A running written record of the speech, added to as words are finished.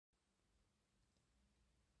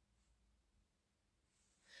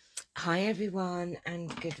Hi everyone and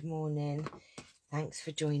good morning. Thanks for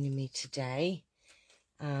joining me today.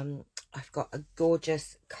 I've got a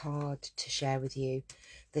gorgeous card to share with you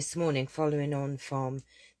this morning, following on from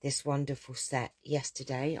this wonderful set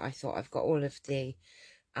yesterday. I thought I've got all of the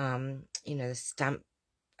the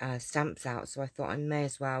stamps out, so I thought I may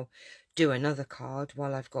as well do another card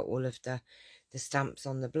while I've got all of the stamps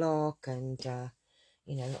on the block, and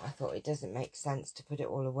I thought it doesn't make sense to put it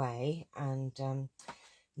all away and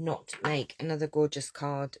not make another gorgeous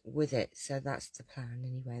card with it. So that's the plan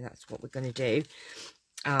anyway. That's what we're going to do.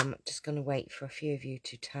 Just going to wait for a few of you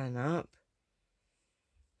to turn up.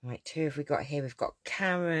 Right, who have we got here? We've got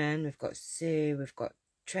Karen, we've got Sue, we've got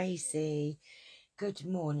Tracy. Good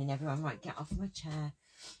morning everyone. Right, get off my chair.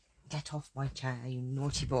 Get off my chair, you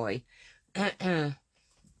naughty boy.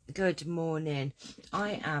 Good morning.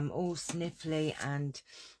 I am all sniffly and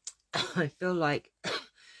I feel like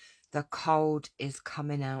the cold is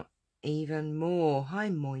coming out even more. Hi,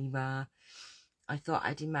 Moira. I thought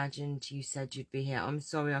I'd imagined you said you'd be here. I'm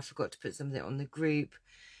sorry, I forgot to put something on the group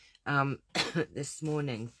this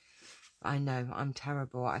morning. I know, I'm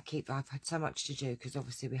terrible. I've had so much to do because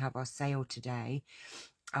obviously we have our sale today.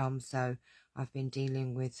 So I've been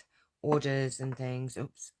dealing with orders and things.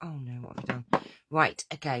 Oops. Oh no, what have I done? Right,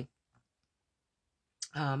 okay.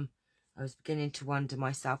 I was beginning to wonder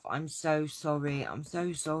myself. I'm so sorry. I'm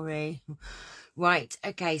so sorry. Right,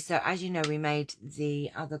 okay, so as you know, we made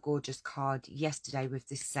the other gorgeous card yesterday with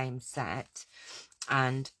this same set.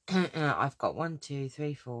 And I've got 1, 2,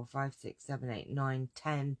 3, 4, 5, 6, 7, 8, 9,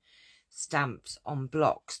 10 stamps on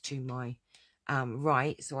blocks to my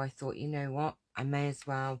right. So I thought, you know what, I may as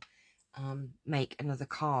well make another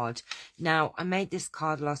card. Now, I made this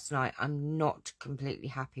card last night. I'm not completely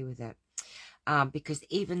happy with it. Because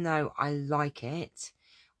even though I like it,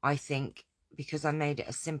 I think because I made it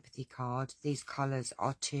a sympathy card, these colours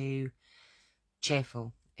are too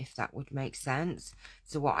cheerful, if that would make sense.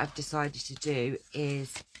 So what I've decided to do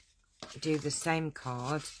is do the same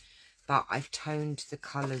card, but I've toned the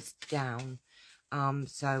colours down.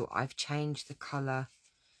 So I've changed the colour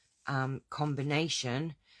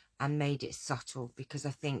combination and made it subtle, because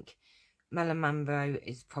I think Memento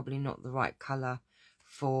is probably not the right colour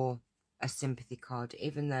for a sympathy card,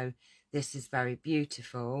 even though this is very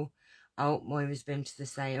beautiful. Oh, Moira's been to the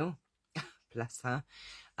sale. Bless her.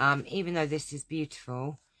 Even though this is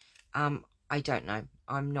beautiful, I don't know.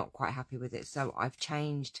 I'm not quite happy with it. So I've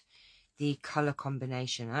changed the colour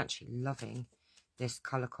combination. I'm actually loving this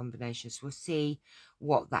colour combination. So we'll see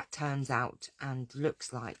what that turns out and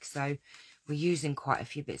looks like. So we're using quite a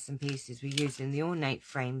few bits and pieces. We're using the ornate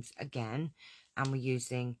frames again, and we're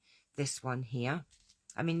using this one here.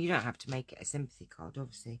 I mean, you don't have to make it a sympathy card,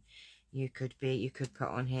 obviously. You could put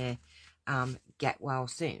on here, get well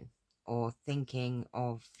soon, or thinking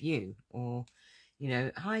of you, or, you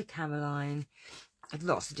know, hi Caroline,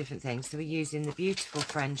 lots of different things. So we're using the beautiful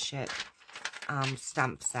friendship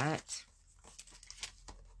stamp set,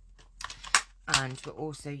 and we're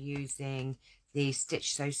also using the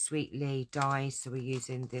Stitch So Sweetly dies. So we're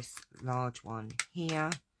using this large one here.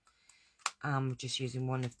 Just using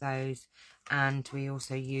one of those, and we're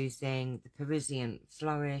also using the Parisian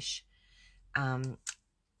Flourish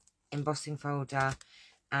embossing folder,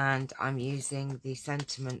 and I'm using the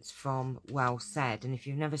sentiments from Well Said. And if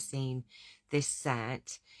you've never seen this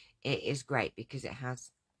set, it is great because it has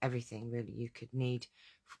everything really you could need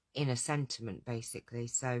in a sentiment, basically.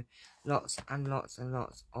 So lots and lots and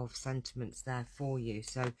lots of sentiments there for you.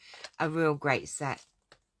 So a real great set,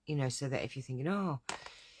 you know, so that if you're thinking, oh,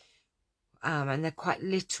 and they're quite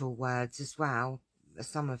little words as well.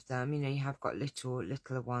 Some of them, you know, you have got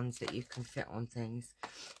littler ones that you can fit on things.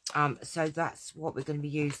 So that's what we're going to be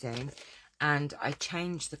using. And I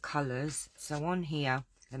changed the colours. So on here,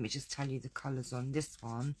 let me just tell you the colours on this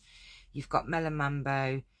one. You've got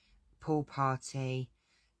Memento, Pool Party,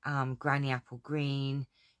 Granny Apple Green,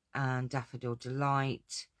 and Daffodil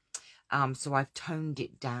Delight. So I've toned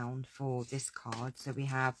it down for this card. So we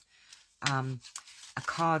have a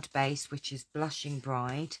card base, which is Blushing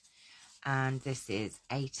Bride, and this is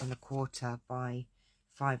 8 1/4 by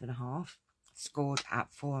 5 1/2, scored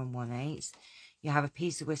at 4 1/8. You have a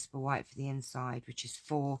piece of Whisper White for the inside, which is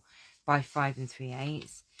 4 by 5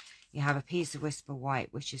 3/8. You have a piece of Whisper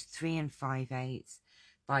White, which is 3 5/8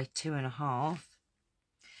 by 2 1/2.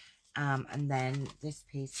 And then this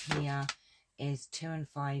piece here is 2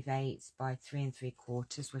 5/8 by 3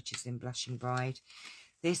 3/4, which is in Blushing Bride.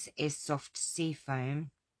 This is soft sea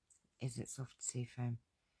foam. Is it soft sea foam?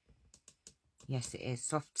 Yes, it is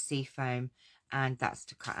soft sea foam, and that's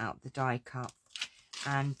to cut out the die cut.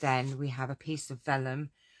 And then we have a piece of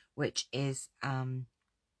vellum, which is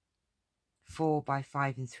 4 by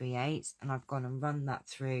 5 3/8, and I've gone and run that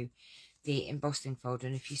through the embossing folder.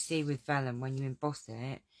 And if you see with vellum, when you emboss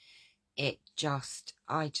it,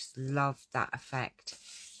 I just love that effect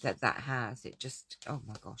that has. It just, oh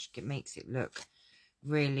my gosh, it makes it look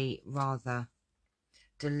really rather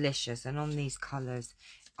delicious. And on these colours,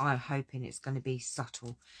 I'm hoping it's going to be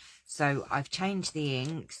subtle. So I've changed the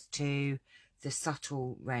inks to the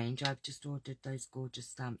subtle range. I've just ordered those gorgeous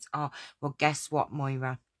stamps. Oh, well, guess what,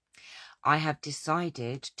 Moira? I have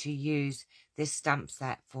decided to use this stamp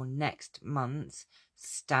set for next month's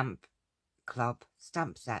Stamp Club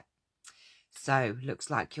stamp set. So looks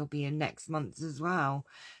like you'll be in next month's as well.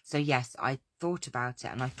 So yes, I thought about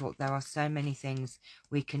it, and I thought there are so many things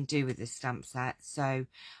we can do with this stamp set. So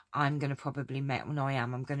I'm going to probably make, well, no,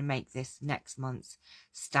 I'm going to make this next month's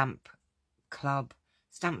Stamp Club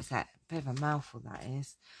stamp set. Bit of a mouthful that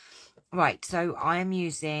is. Right, so I am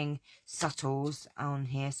using subtles on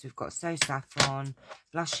here. So we've got So Saffron,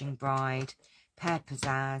 Blushing Bride, Pear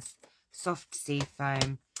Pizzazz, Soft Sea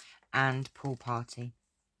Foam, and Pool Party.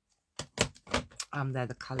 They're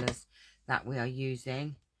the colours that we are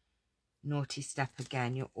using. Naughty step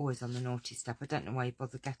again. You're always on the naughty step. I don't know why you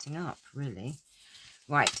bother getting up, really.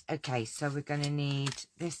 Right, okay, so we're going to need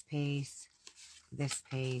this piece,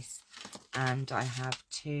 and I have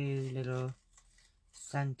 2 little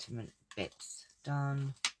sentiment bits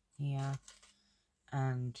done here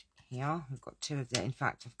and here. We've got 2 of them. In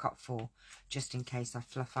fact, I've got 4 just in case I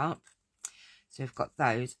fluff up. So we've got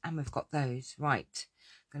those and we've got those. Right,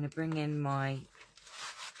 I'm going to bring in my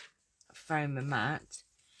foam and matte.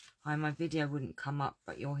 Hi, my video wouldn't come up,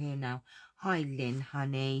 but you're here now. Hi, Lynn,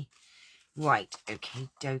 honey. Right, okay,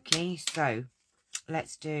 dokie. So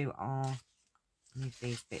let's do our, move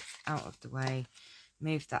these bits out of the way.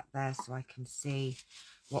 Move that there so I can see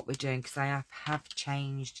what we're doing, because I have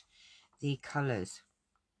changed the colours.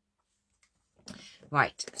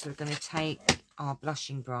 Right, so we're going to take our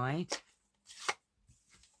Blushing Bride,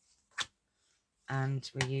 and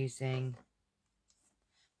we're using,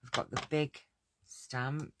 we've got the big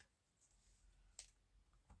stamp.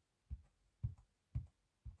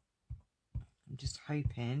 I'm just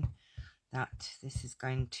hoping that this is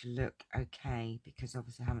going to look okay, because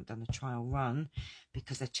obviously I haven't done a trial run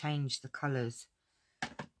because I changed the colours.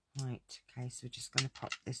 Right, okay, so we're just going to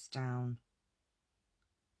pop this down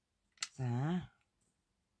there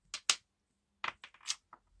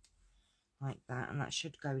like that, and that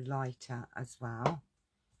should go lighter as well.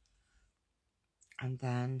 And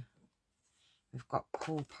then we've got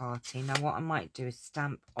Pool Party. Now what I might do is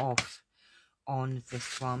stamp off on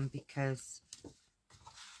this one, because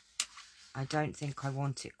I don't think I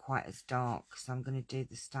want it quite as dark, so I'm going to do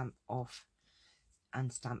the stamp off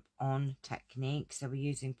and stamp on technique. So we're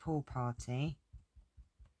using Pool Party.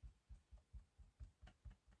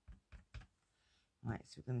 Right,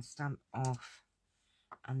 so we're going to stamp off,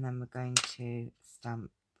 and then we're going to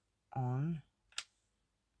stamp on,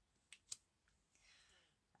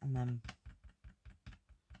 and then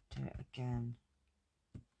do it again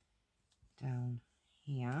down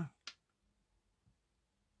here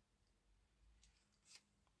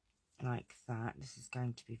like that. This is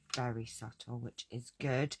going to be very subtle, which is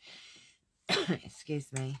good.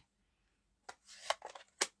 Excuse me.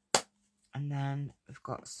 And then we've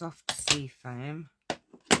got Soft Sea Foam,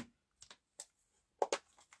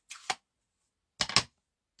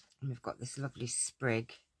 and we've got this lovely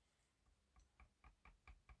sprig.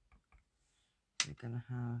 We're going to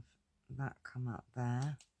have that come up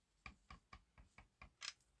there,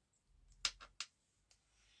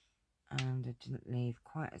 and I didn't leave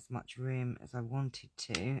quite as much room as I wanted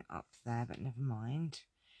to up there, but never mind.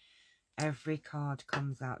 Every card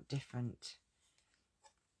comes out different.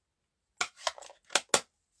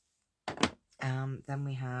 Then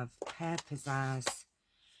we have Pear Pizzazz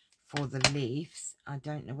for the leaves. I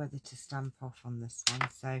don't know whether to stamp off on this one,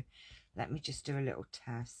 so let me just do a little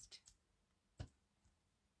test.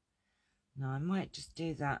 Now I might just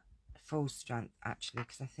do that full strength actually,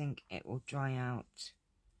 because I think it will dry out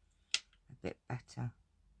a bit better.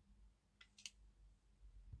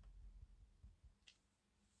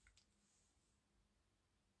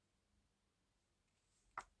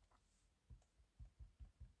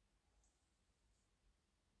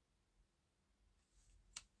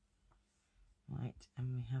 Right,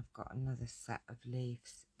 and we have got another set of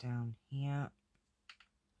leaves down here.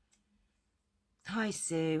 Hi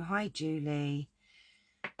Sue, hi Julie.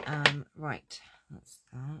 Right, that's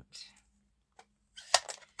that.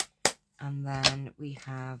 And then we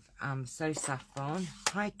have So Saffron.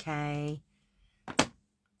 Hi Kay.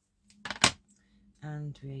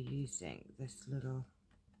 And we're using this little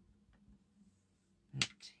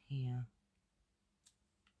bit here.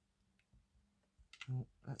 Oh,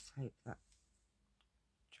 let's hope that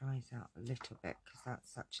dries out a little bit, because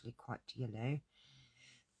that's actually quite yellow.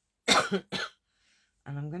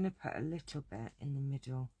 And I'm going to put a little bit in the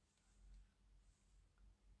middle.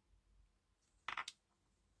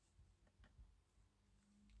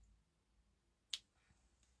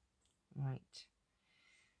 Right.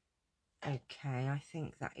 Okay, I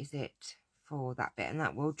think that is it for that bit, and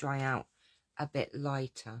that will dry out a bit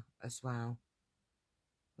lighter as well.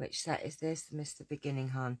 Which set is this? Missed the beginning,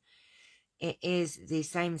 hun. It is the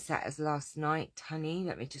same set as last night, honey.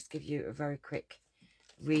 Let me just give you a very quick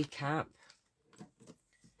recap.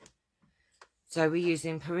 So we're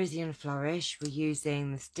using Parisian Flourish, we're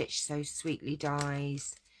using the Stitch So Sweetly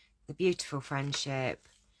dies, the Beautiful Friendship,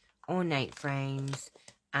 Ornate Frames,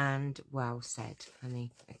 and Well Said,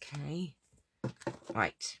 honey. Okay,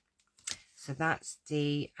 right. So that's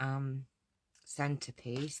the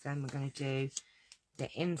centerpiece. Then we're going to do the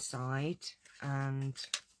inside, and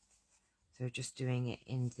so just doing it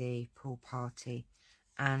in the Pool Party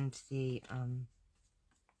and the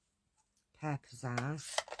Pear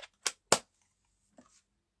Pizzazz.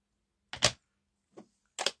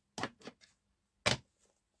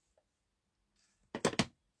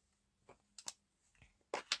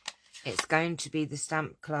 It's going to be the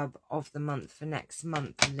Stamp Club of the month for next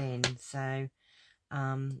month, Lynn. So,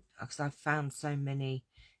 because I've found so many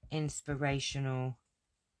inspirational,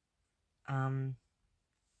 you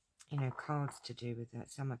know, cards to do with it.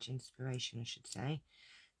 So much inspiration, I should say.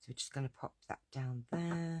 So we're just going to pop that down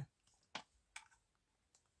there.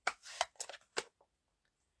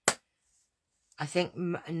 I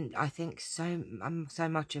think so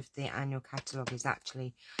much of the annual catalogue is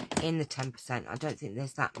actually in the 10%. I don't think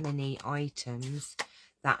there's that many items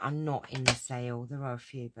that are not in the sale. There are a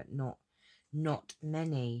few, but not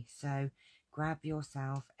many. So grab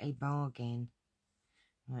yourself a bargain.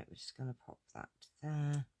 Right, we're just going to pop that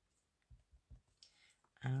there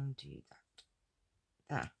and do that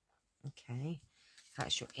there. Okay,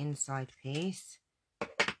 that's your inside piece.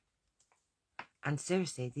 And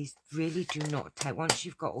seriously, these really do not take, once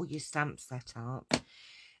you've got all your stamps set up,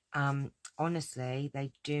 honestly,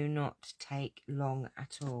 they do not take long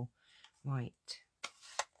at all. Right.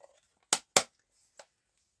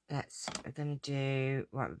 We're going to do,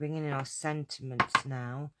 right, we're bringing in our sentiments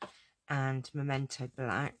now, and Memento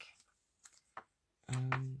Black.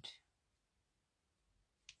 And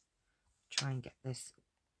try and get this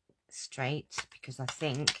straight, because I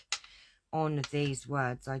think on these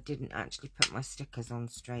words I didn't actually put my stickers on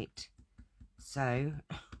straight. So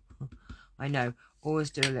I know,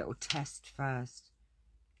 always do a little test first.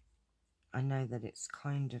 I know that it's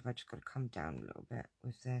kind of, I just got to come down a little bit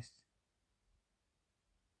with this.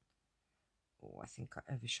 Oh, I think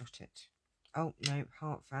I overshot it. Oh no,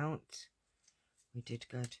 heartfelt. We did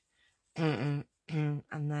good. And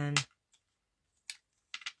then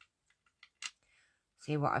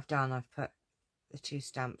see what I've done, I've put the two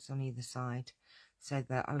stamps on either side, so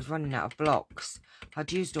that I was running out of blocks.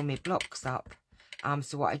 I'd used all my blocks up,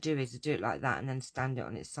 so what I do is I do it like that and then stand it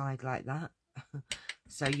on its side like that.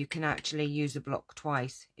 So you can actually use a block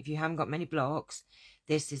twice if you haven't got many blocks.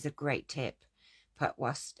 This is a great tip. Put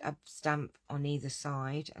a stamp on either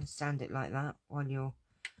side and stand it like that while you're,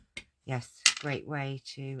 yes, great way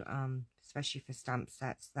to especially for stamp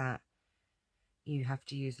sets that you have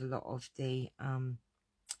to use a lot of the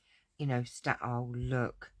you know, oh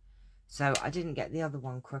look, so I didn't get the other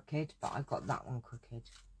one crooked, but I got that one crooked.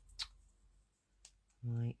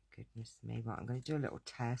 My goodness me. Right, I'm going to do a little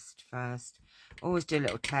test first. Always do a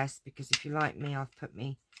little test, because if you're like me, I've put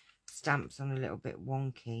me stamps on a little bit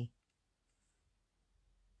wonky.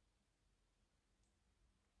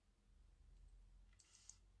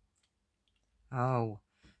 Oh,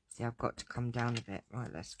 see, I've got to come down a bit. Right,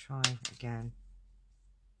 let's try again.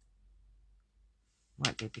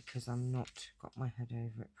 Might be because I'm not got my head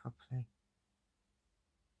over it properly.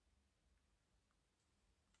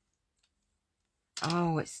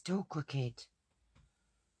 Oh, it's still crooked.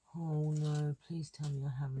 Oh no, please tell me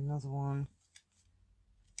I have another one.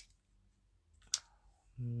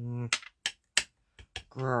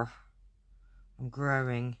 Grr. I'm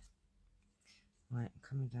growing. Right, I'm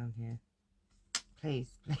coming down here.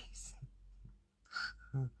 Please, please.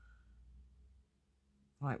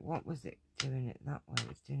 Right, what was it doing it that way?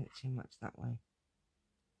 It's doing it too much that way.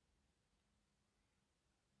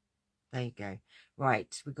 There you go.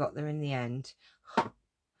 Right, we got there in the end.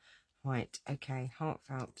 Right, okay,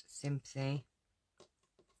 heartfelt sympathy.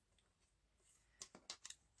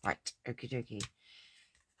 Right, okie dokie.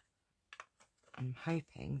 I'm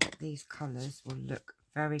hoping that these colours will look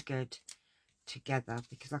very good together,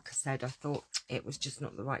 because like I said, I thought it was just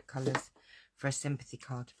not the right colours for a sympathy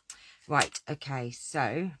card. Right, okay,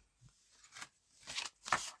 so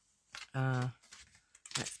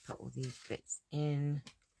let's put all these bits in.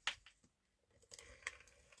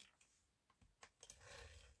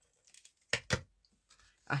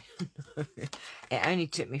 I know. It only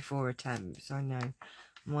took me 4 attempts, I know.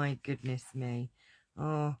 My goodness me.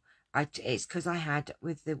 Oh, it's because I had,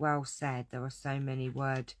 with the well said, there were so many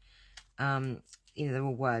word, you know, there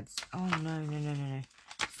were words. Oh, no.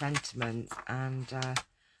 Sentiments. And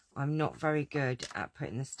I'm not very good at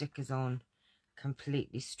putting the stickers on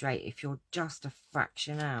completely straight. If you're just a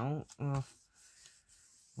fraction out. Oh,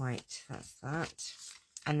 right, that's that.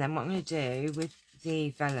 And then what I'm going to do with the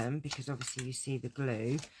vellum, because obviously you see the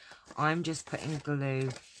glue, I'm just putting glue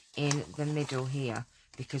in the middle here,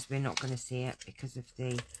 because we're not going to see it because of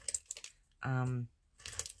the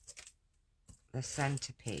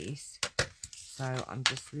centerpiece. So I'm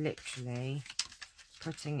just literally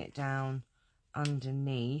putting it down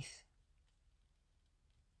underneath,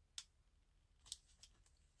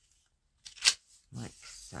 like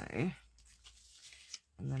so.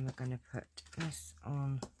 And then we're going to put this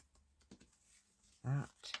on that.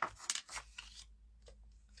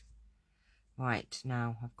 Right,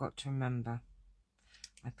 now I've got to remember,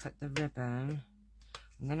 I put the ribbon,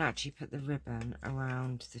 I'm going to actually put the ribbon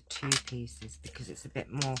around the 2 pieces because it's a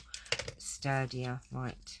bit more sturdier.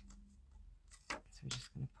 Right, so we're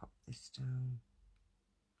just going to pop this down.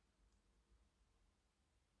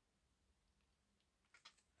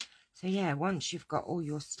 So yeah, once you've got all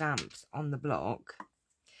your stamps on the block,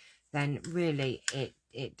 then really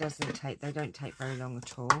it doesn't take, they don't take very long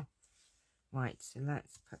at all. Right, so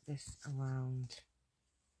let's put this around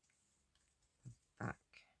the back.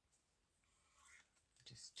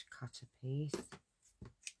 Just cut a piece.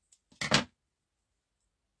 I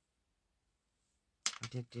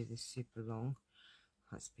did do this super long.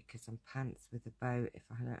 That's because I'm pants with a bow if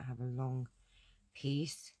I don't have a long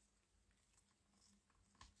piece.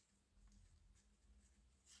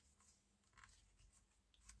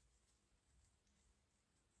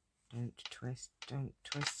 Don't twist, don't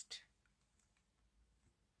twist.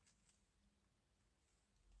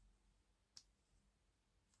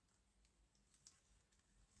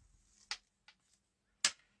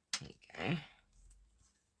 There you go.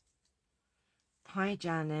 Hi,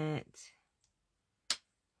 Janet.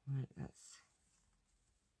 Right, let's...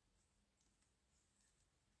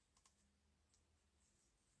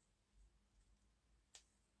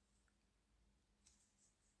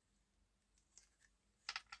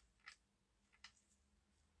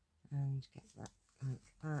 and get that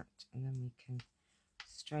like that, and then we can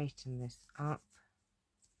straighten this up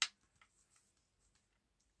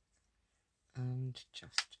and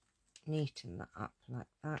just neaten that up like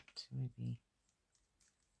that. Maybe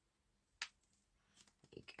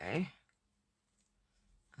there you go.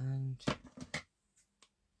 And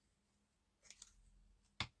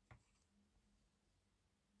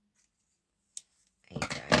there you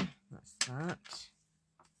go, that's that.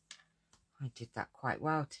 I did that quite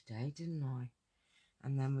well today, didn't I?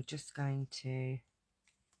 And then we're just going to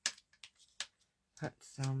put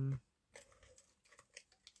some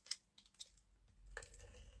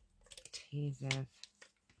adhesive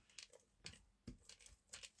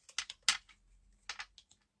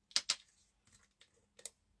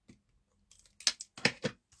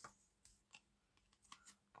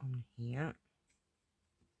on here.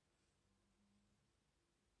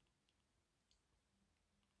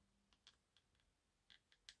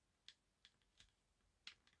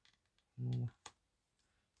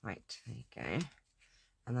 Right, there you go.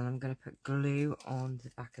 And then I'm going to put glue on the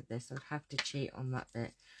back of this. I'd have to cheat on that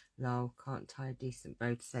bit. Lol, can't tie a decent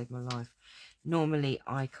bow to save my life. Normally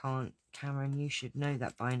I can't, Cameron, you should know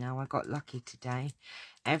that by now. I got lucky today.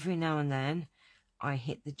 Every now and then I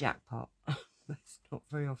hit the jackpot. That's not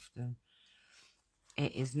very often.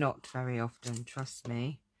 It is not very often, trust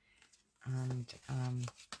me. And so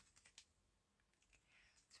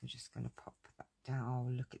we're just going to pop that down.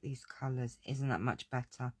 Oh, look at these colours. Isn't that much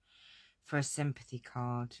better? For a sympathy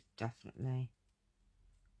card, definitely.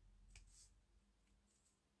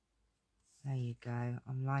 There you go.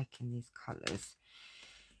 I'm liking these colours.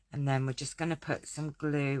 And then we're just going to put some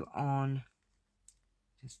glue on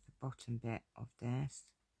just the bottom bit of this.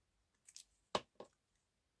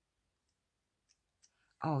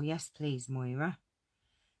 Oh, yes, please, Moira.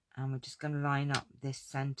 And we're just going to line up this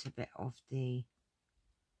centre bit of the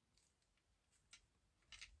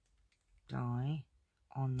die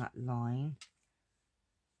on that line.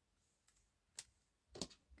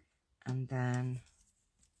 And then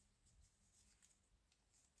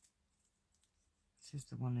this is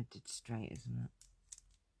the one I did straight, isn't it?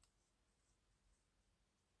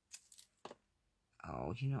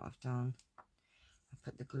 Oh, you know what I've done? I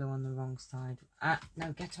put the glue on the wrong side.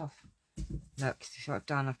 No, get off. Look, see what I've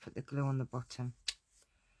done? I've put the glue on the bottom.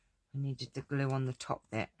 I needed the glue on the top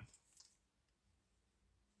bit.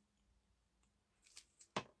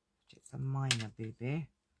 It's a minor boo-boo.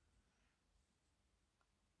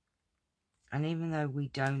 And even though we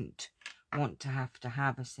don't want to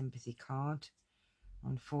have a sympathy card,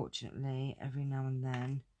 unfortunately, every now and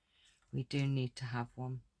then, we do need to have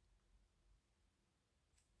one.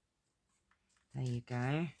 There you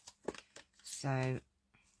go. So,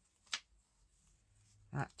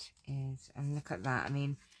 that is, and look at that. I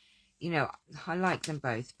mean, you know, I like them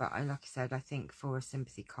both, but like I said, I think for a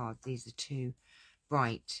sympathy card, these are too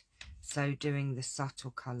bright. So doing the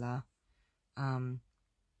subtle colour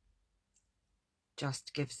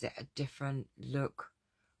just gives it a different look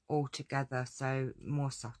altogether. So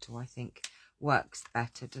more subtle, I think, works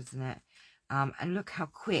better, doesn't it? And look how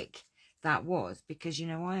quick that was, because, you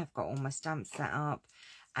know, I have got all my stamps set up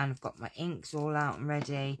and I've got my inks all out and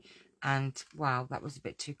ready. And wow, that was a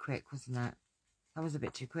bit too quick, wasn't it? That was a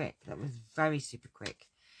bit too quick. That was very super quick.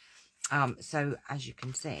 So as you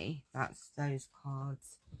can see, that's those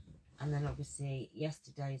cards. And then obviously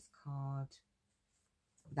yesterday's card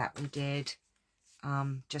that we did,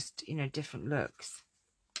 just, you know, different looks.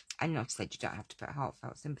 And not to say you don't have to put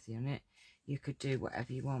heartfelt sympathy on it. You could do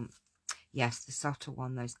whatever you want. Yes, the subtle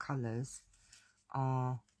one, those colours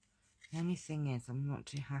are... The only thing is, I'm not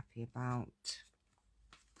too happy about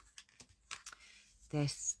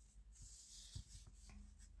this.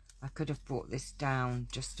 I could have brought this down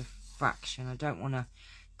just a fraction. I don't want to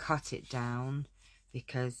cut it down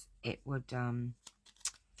because it would...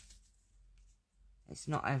 it's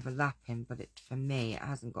not overlapping, but for me, it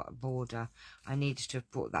hasn't got a border. I needed to have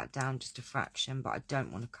brought that down just a fraction, but I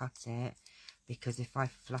don't want to cut it because if I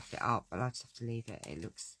fluff it up, I'll just have to leave it. It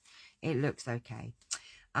looks okay.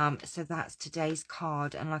 So that's today's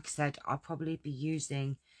card, and like I said, I'll probably be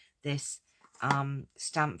using this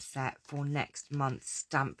stamp set for next month's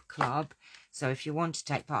stamp club. So if you want to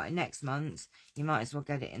take part in next month's, you might as well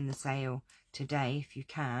get it in the sale today if you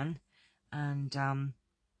can. And oh,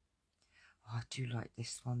 I do like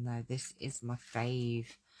this one though. This is my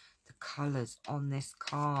fave. The colours on this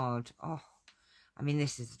card, oh, I mean,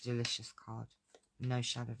 this is a delicious card, no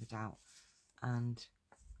shadow of a doubt. And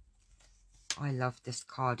I love this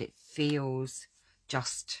card. It feels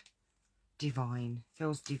just divine,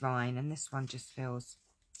 and this one just feels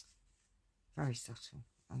very subtle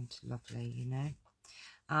and lovely, you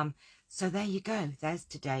know. So there you go. There's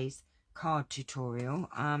today's card tutorial.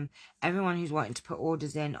 Everyone who's wanting to put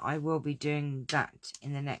orders in, I will be doing that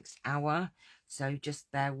in the next hour, so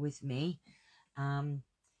just bear with me.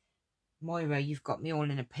 Moira, you've got me all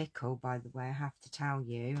in a pickle, by the way, I have to tell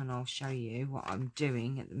you, and I'll show you what I'm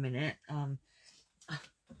doing at the minute.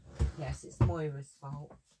 Yes, it's Moira's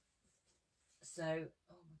fault. So, oh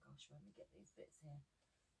my gosh, let me get these bits here.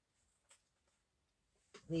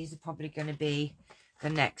 These are probably going to be the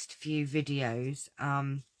next few videos.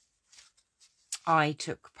 I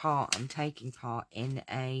took part, I'm taking part in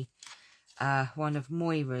a one of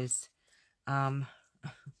Moira's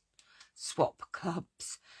swap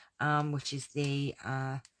clubs, which is the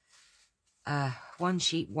One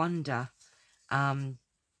Sheet Wonder.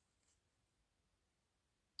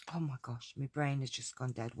 Oh my gosh, my brain has just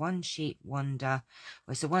gone dead. One Sheet Wonder.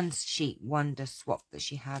 Well, it's a One Sheet Wonder swap that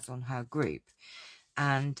she has on her group.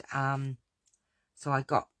 And so I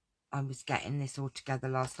was getting this all together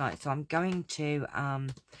last night. So I'm going to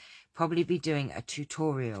probably be doing a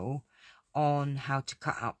tutorial on how to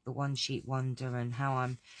cut up the One Sheet Wonder and how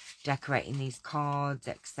I'm decorating these cards,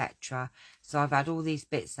 etc. So I've had all these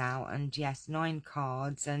bits out, and yes, 9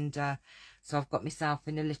 cards. And so I've got myself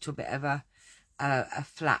in a little bit of a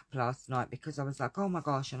flap last night because I was like, oh my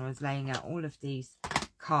gosh, and I was laying out all of these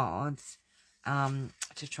cards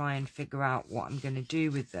to try and figure out what I'm going to do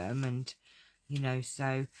with them. And you know,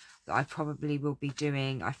 so I probably will be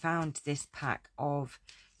doing, I found this pack of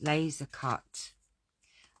laser cut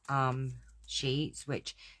sheets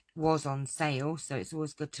which was on sale, so it's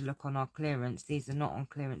always good to look on our clearance. These are not on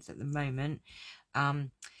clearance at the moment,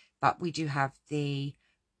 but we do have the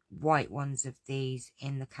white ones of these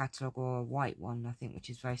in the catalogue, or a white one I think, which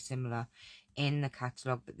is very similar in the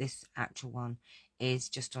catalogue, but this actual one is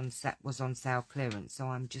just was on sale clearance, so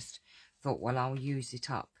I'm just thought, well, I'll use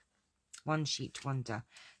it up. One Sheet Wonder.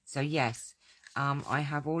 So yes, I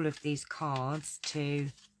have all of these cards to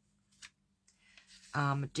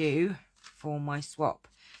do for my swap,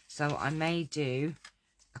 so I may do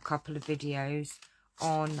a couple of videos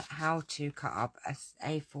on how to cut up a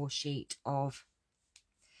A4 sheet of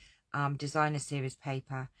designer series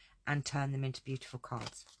paper and turn them into beautiful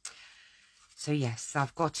cards. So yes,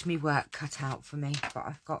 I've got my work cut out for me, but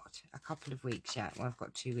I've got a couple of weeks yet. Well, I've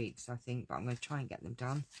got 2 weeks, I think, but I'm going to try and get them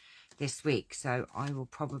done this week. So I will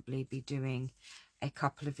probably be doing a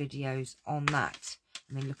couple of videos on that.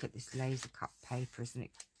 I mean, look at this laser cut paper, isn't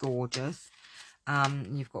it gorgeous?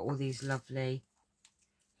 You've got all these lovely,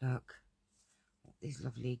 look, these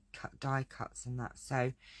lovely die cuts and that.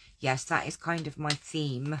 So yes, that is kind of my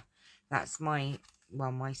theme. That's my,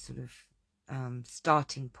 well, my sort of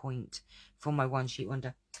starting point for my one sheet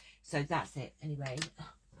wonder. So that's it. Anyway,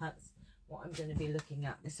 that's what I'm going to be looking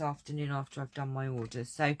at this afternoon after I've done my orders.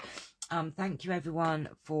 So thank you everyone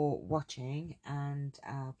for watching, and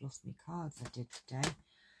I've lost my cards I did today.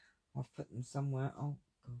 I've put them somewhere. Oh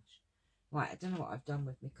gosh, right, I don't know what I've done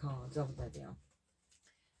with my cards. Oh, there they are.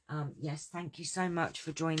 Yes, thank you so much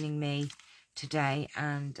for joining me today,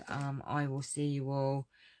 and I will see you all.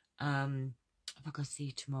 If I can see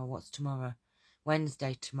you tomorrow, what's tomorrow?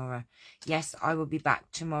 Wednesday tomorrow. Yes, I will be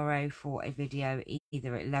back tomorrow for a video,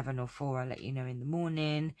 either at 11 or 4. I'll let you know in the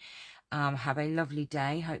morning. Have a lovely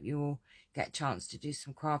day. Hope you all get a chance to do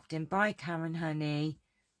some crafting. Bye, Karen, honey.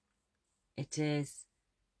 It is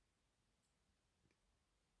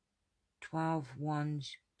 12-1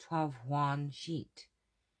 sheet.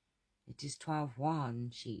 It is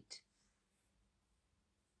 12-1 sheet.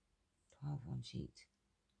 12-1 sheet.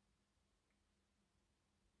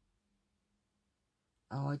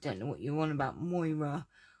 Oh, I don't know what you're on about, Moira.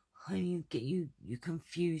 You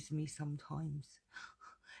confuse me sometimes.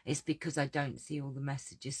 It's because I don't see all the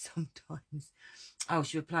messages sometimes. Oh,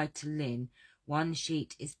 she replied to Lynn. 1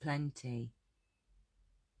 sheet is plenty.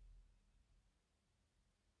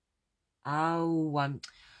 Oh,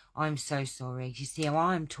 I'm so sorry. You see how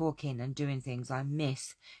I'm talking and doing things, I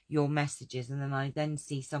miss your messages, and then I then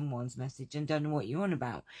see someone's message and don't know what you're on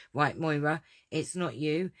about. Right, Moira, it's not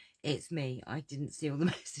you, it's me. I didn't see all the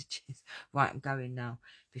messages. Right, I'm going now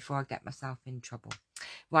before I get myself in trouble.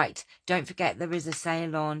 Right, don't forget there is a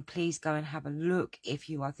sale on. Please go and have a look if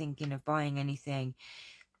you are thinking of buying anything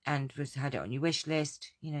and had it on your wish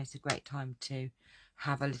list. You know, it's a great time to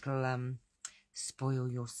have a little spoil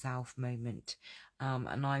yourself moment.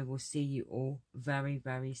 And I will see you all very,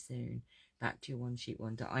 very soon. Back to your one sheet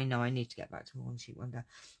wonder. I know I need to get back to one sheet wonder.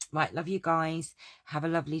 Right, love you guys. Have a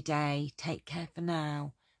lovely day. Take care for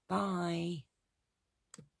now. Bye.